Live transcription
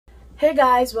Hey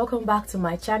guys, welcome back to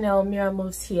my channel. Mira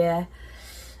Moves here.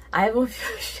 I haven't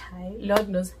feel shy. Lord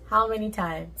knows how many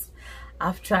times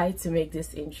I've tried to make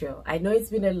this intro. I know it's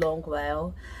been a long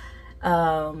while.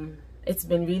 It's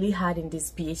been really hard in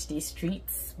these PhD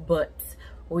streets, but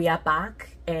we are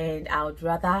back, and I would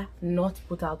rather not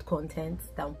put out content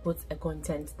than put a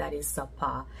content that is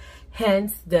subpar.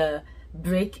 Hence the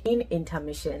break in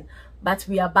intermission. But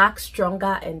we are back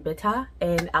stronger and better,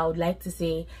 and I would like to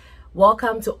say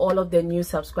welcome to all of the new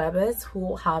subscribers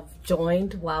who have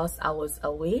joined whilst I was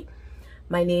away.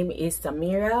 My name is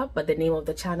Samira, but the name of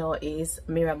the channel is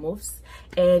Mira Moves,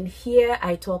 and here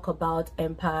I talk about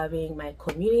empowering my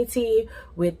community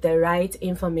with the right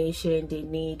information they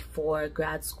need for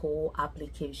grad school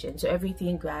application. So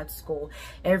everything grad school,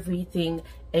 everything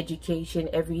education,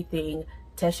 everything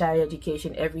tertiary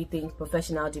education, everything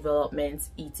professional development,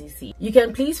 etc. You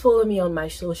can please follow me on my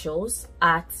socials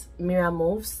at Mira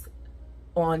Moves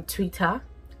on Twitter.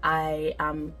 I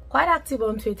am quite active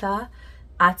on Twitter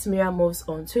at Mira Moves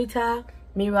on Twitter,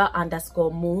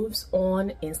 Mira_moves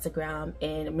on Instagram,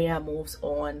 and Mira Moves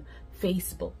on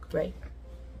Facebook, right?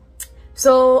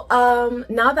 So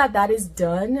now that is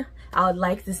done, I would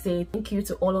like to say thank you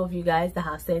to all of you guys that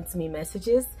have sent me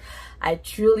messages. I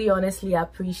truly honestly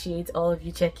appreciate all of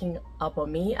you checking up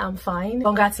on me. I'm fine.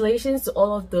 Congratulations to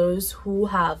all of those who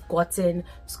have gotten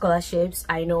scholarships.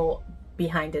 I know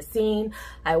behind the scene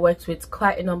I worked with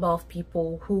quite a number of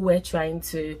people who were trying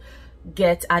to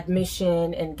get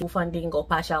admission and full funding or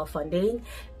partial funding,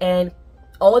 and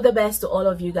all the best to all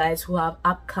of you guys who have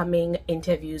upcoming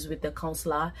interviews with the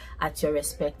counselor at your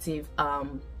respective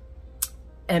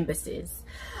embassies.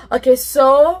 Okay,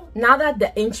 so now that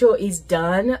the intro is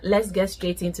done, let's get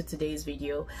straight into today's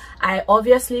video. I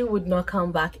obviously would not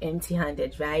come back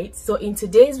empty-handed, right? So in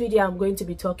today's video, I'm going to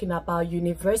be talking about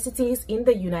universities in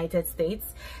the United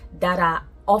States that are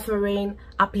offering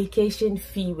application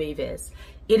fee waivers.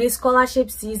 It is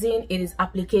scholarship season, it is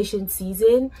application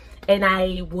season, and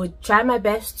I would try my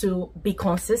best to be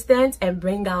consistent and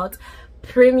bring out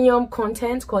premium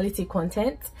content, quality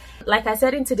content. Like I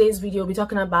said, in today's video, we're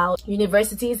talking about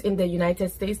universities in the United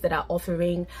States that are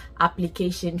offering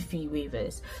application fee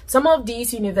waivers. Some of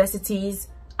these universities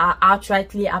are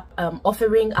outrightly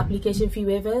offering application fee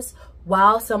waivers,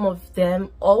 while some of them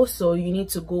also you need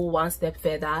to go one step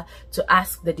further to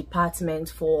ask the department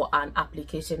for an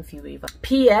application fee waiver.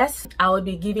 P.S. I will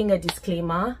be giving a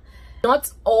disclaimer.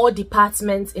 Not all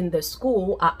departments in the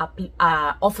school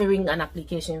are offering an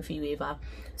application fee waiver.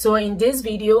 So in this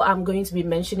video, I'm going to be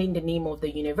mentioning the name of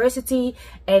the university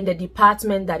and the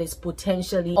department that is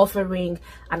potentially offering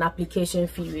an application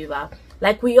fee waiver.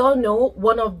 Like we all know,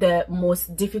 one of the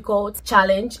most difficult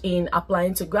challenge in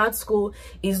applying to grad school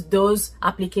is those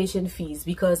application fees,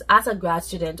 because as a grad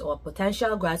student or a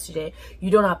potential grad student,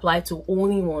 you don't apply to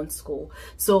only one school.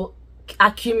 So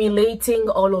accumulating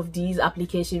all of these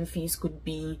application fees could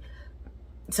be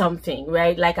something,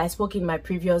 right? Like I spoke in my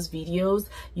previous videos,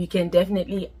 you can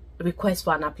definitely request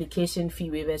for an application fee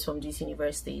waivers from these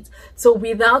universities. So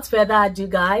without further ado,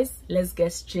 guys, let's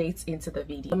get straight into the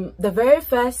video. The very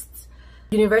first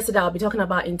university that I'll be talking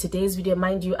about in today's video,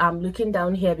 mind you, I'm looking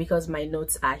down here because my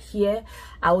notes are here.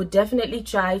 I would definitely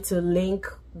try to link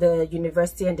the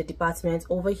university and the department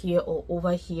over here or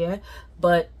over here,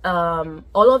 but all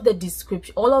of the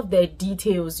description, all of the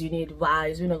details you need, wow,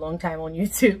 it's been a long time on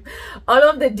YouTube, all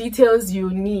of the details you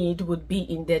need would be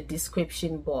in the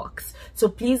description box. So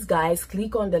please guys,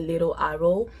 click on the little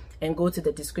arrow and go to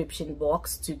the description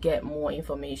box to get more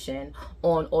information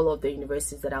on all of the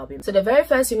universities that I'll be. So the very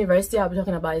first university I'll be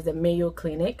talking about is the Mayo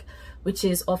Clinic, which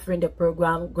is offering the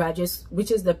program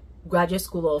which is the Graduate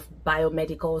School of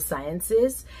Biomedical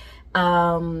Sciences.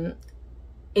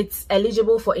 It's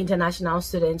eligible for international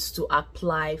students to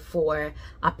apply for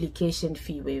application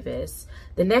fee waivers.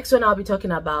 The next one I'll be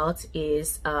talking about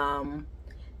is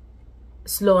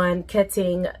Sloan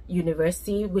Kettering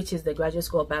University, which is the Graduate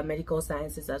School of Biomedical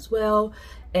Sciences as well,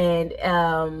 and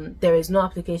there is no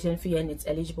application fee, and it's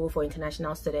eligible for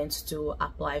international students to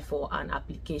apply for an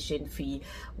application fee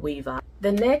waiver.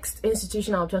 The next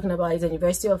institution I'm talking about is the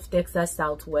University of Texas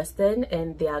Southwestern,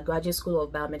 and their Graduate School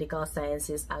of Biomedical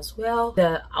Sciences as well.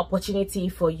 The opportunity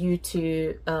for you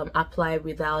to apply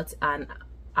without an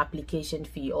application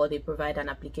fee, or they provide an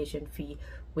application fee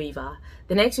waiver.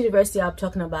 The next university I'm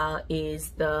talking about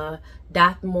is the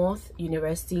Dartmouth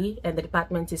University, and the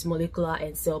department is Molecular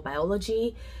and Cell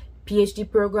Biology PhD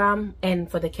program, and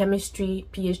for the Chemistry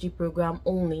PhD program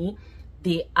only,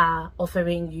 they are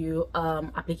offering you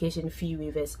application fee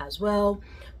waivers as well.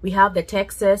 We have the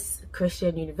Texas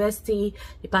Christian University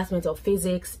Department of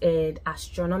Physics and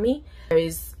Astronomy. There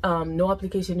is no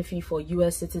application fee for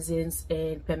US citizens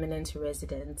and permanent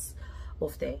residents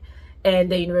of there.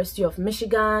 And the University of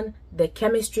Michigan, the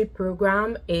chemistry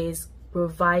program is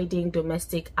providing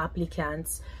domestic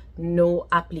applicants no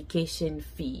application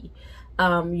fee.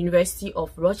 University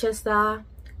of Rochester,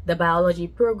 the biology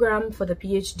program for the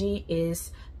PhD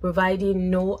is providing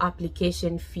no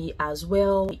application fee as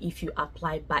well if you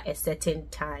apply by a certain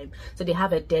time. So they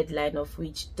have a deadline of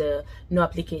which the no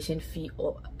application fee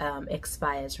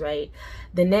expires, right?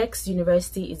 The next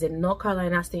university is the North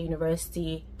Carolina State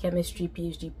University Chemistry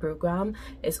PhD program,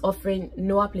 is offering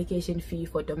no application fee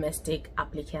for domestic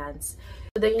applicants.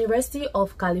 The University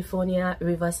of California,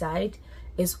 Riverside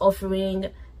is offering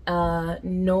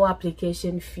no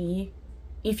application fee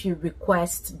if you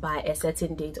request by a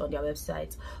certain date on their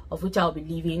website, of which I'll be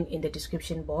leaving in the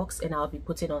description box and I'll be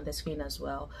putting on the screen as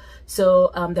well.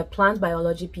 So the Plant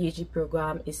Biology PhD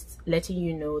program is letting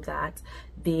you know that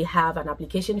they have an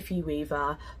application fee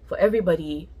waiver for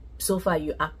everybody so far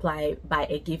you apply by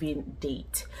a given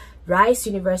date. Rice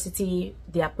University,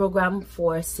 their program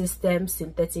for Systems,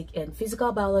 Synthetic and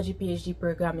Physical Biology PhD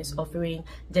program is offering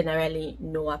generally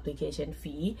no application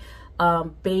fee.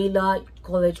 Baylor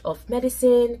College of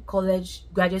Medicine,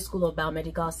 Graduate School of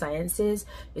Biomedical Sciences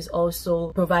is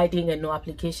also providing a no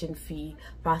application fee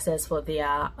process for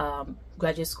their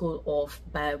Graduate School of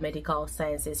Biomedical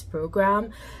Sciences program.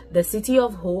 The City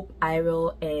of Hope,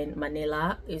 Iro and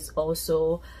Manila is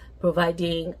also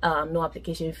providing no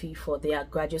application fee for their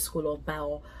Graduate School of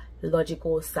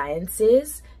Biological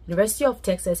Sciences. University of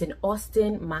Texas in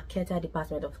Austin, Marquette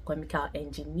Department of Chemical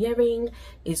Engineering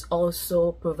is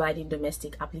also providing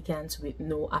domestic applicants with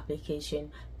no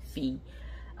application fee.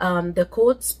 The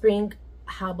Cold Spring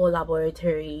Harbor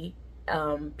Laboratory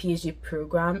PhD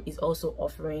program is also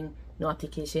offering no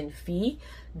application fee.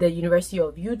 The University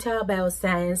of Utah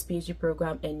Bioscience PhD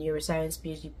program and Neuroscience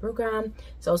PhD program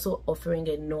is also offering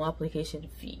a no application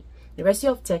fee. University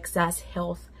of Texas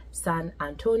Health San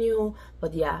Antonio for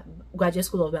their Graduate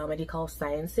School of Biomedical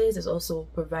Sciences is also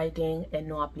providing a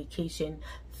no application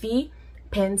fee.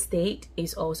 Penn State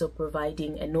is also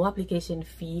providing a no application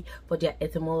fee for their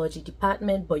etymology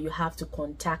department, but you have to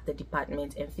contact the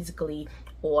department and physically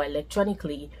or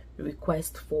electronically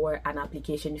request for an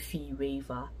application fee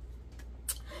waiver.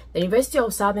 The University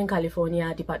of Southern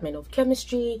California Department of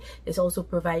Chemistry is also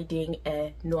providing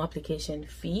a no application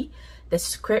fee. The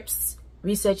Scripps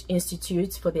Research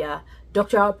Institute for their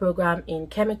doctoral program in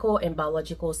Chemical and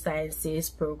Biological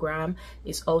Sciences program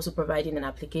is also providing an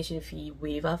application fee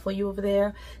waiver for you over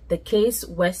there. The Case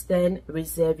Western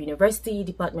Reserve University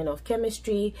Department of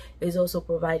Chemistry is also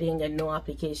providing a no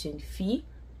application fee.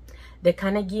 The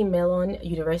Carnegie Mellon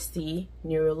University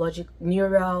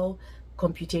Neural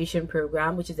Computation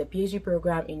program, which is a PhD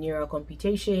program in neural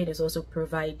computation, is also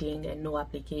providing a no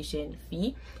application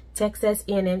fee. Texas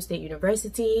A&M State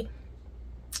University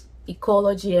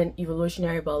Ecology and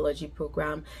Evolutionary Biology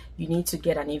program, you need to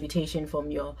get an invitation from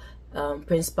your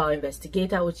principal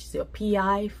investigator, which is your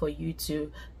PI, for you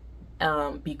to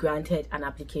be granted an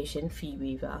application fee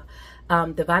waiver.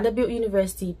 The Vanderbilt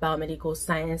University Biomedical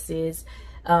Sciences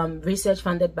research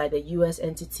funded by the US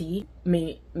entity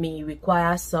may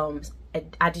require some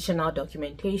additional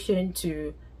documentation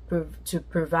to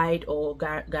provide or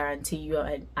guarantee you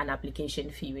an application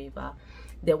fee waiver.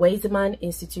 The Weizmann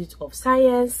Institute of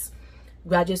Science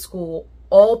Graduate School,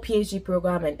 all PhD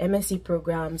program and MSc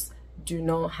programs do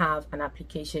not have an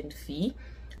application fee.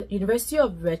 The University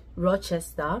of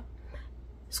Rochester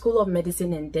School of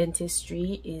Medicine and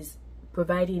Dentistry is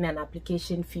providing an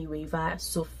application fee waiver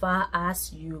so far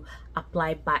as you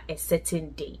apply by a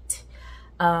certain date.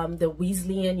 The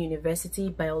Wesleyan University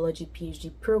Biology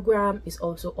PhD program is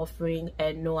also offering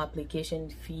a no application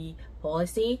fee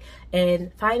policy.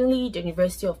 And finally, the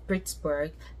University of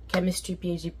Pittsburgh Chemistry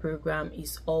PhD program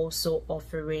is also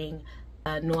offering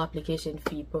no application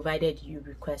fee provided you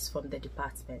request from the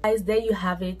department. Guys, there you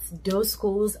have it. Those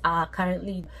schools are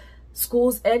currently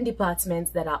schools and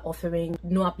departments that are offering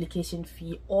no application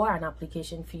fee or an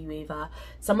application fee waiver.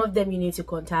 Some of them you need to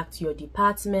contact your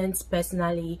departments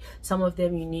personally. Some of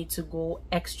them you need to go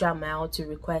extra mile to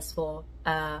request for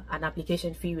an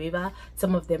application fee waiver.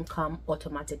 Some of them come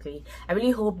automatically. I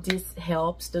really hope this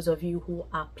helps those of you who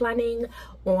are planning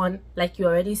on, like you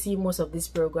already see, most of these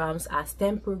programs are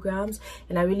STEM programs,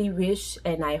 and I really wish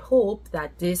and I hope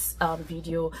that this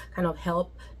video kind of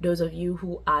help those of you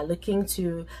who are looking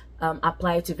to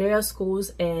apply to various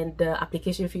schools and the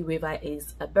application fee waiver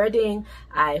is a burden.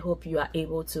 I hope you are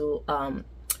able to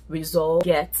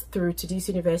get through to these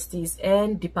universities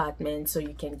and departments so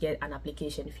you can get an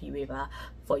application fee waiver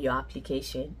for your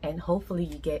application, and hopefully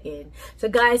you get in. So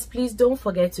guys, please don't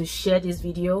forget to share this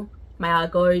video. My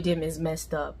algorithm is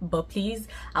messed up, but please,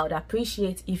 I would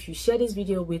appreciate if you share this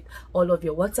video with all of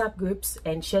your WhatsApp groups,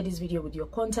 and share this video with your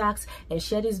contacts, and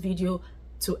share this video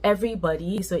to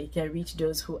everybody so it can reach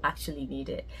those who actually need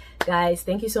it. Guys,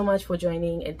 thank you so much for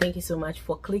joining, and thank you so much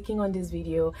for clicking on this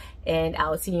video, and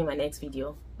I'll see you in my next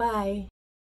video. Bye.